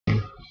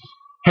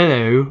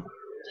Hello.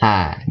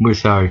 Hi. We're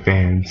sorry,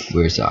 fans.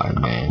 We're sorry,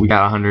 man. We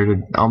got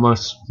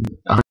almost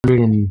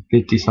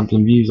 150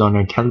 something views on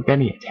our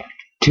Taliban attack.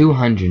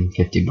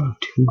 250, bro.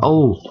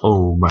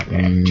 Oh my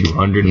bad.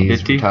 250.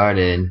 He's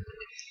retarded.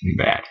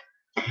 Bad.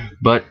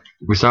 But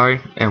we're sorry,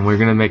 and we're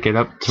gonna make it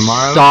up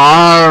tomorrow.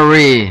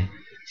 Sorry.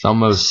 It's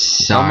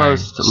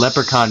almost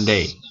Leprechaun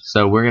Day,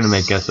 so we're gonna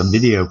make us a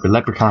video for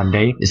Leprechaun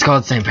Day. It's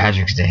called St.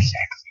 Patrick's Day.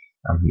 Exactly.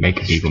 I'm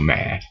making people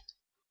mad.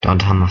 Don't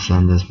tell my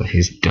son this, but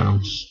he's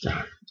dumb.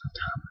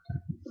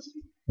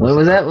 What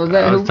was that?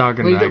 I was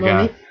talking to that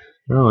guy.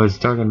 No, I was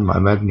talking to my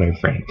imaginary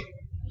friend.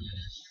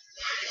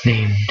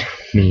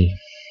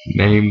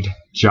 Named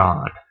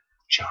John.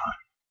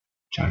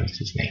 John is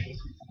his name.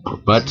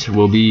 But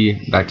we'll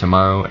be back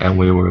tomorrow, and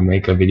we will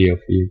make a video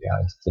for you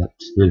guys.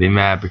 That's really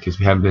mad because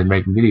we haven't been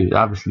making videos,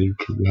 obviously,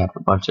 because we have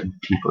a bunch of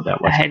people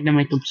that watch. I had to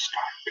make them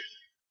start.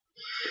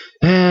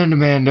 And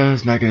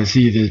Amanda's not gonna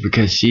see this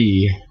because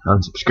she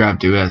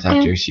unsubscribed to us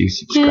after she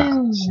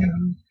subscribed. So.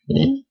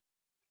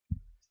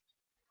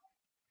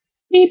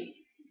 Beep.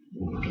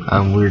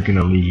 And we're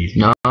gonna leave.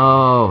 No,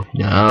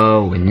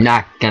 we're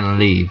not gonna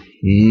leave.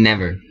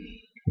 Never.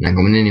 We're not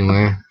going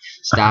anywhere.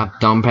 Stop.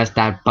 Don't press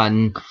that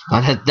button.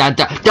 Don't press that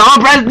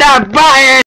button!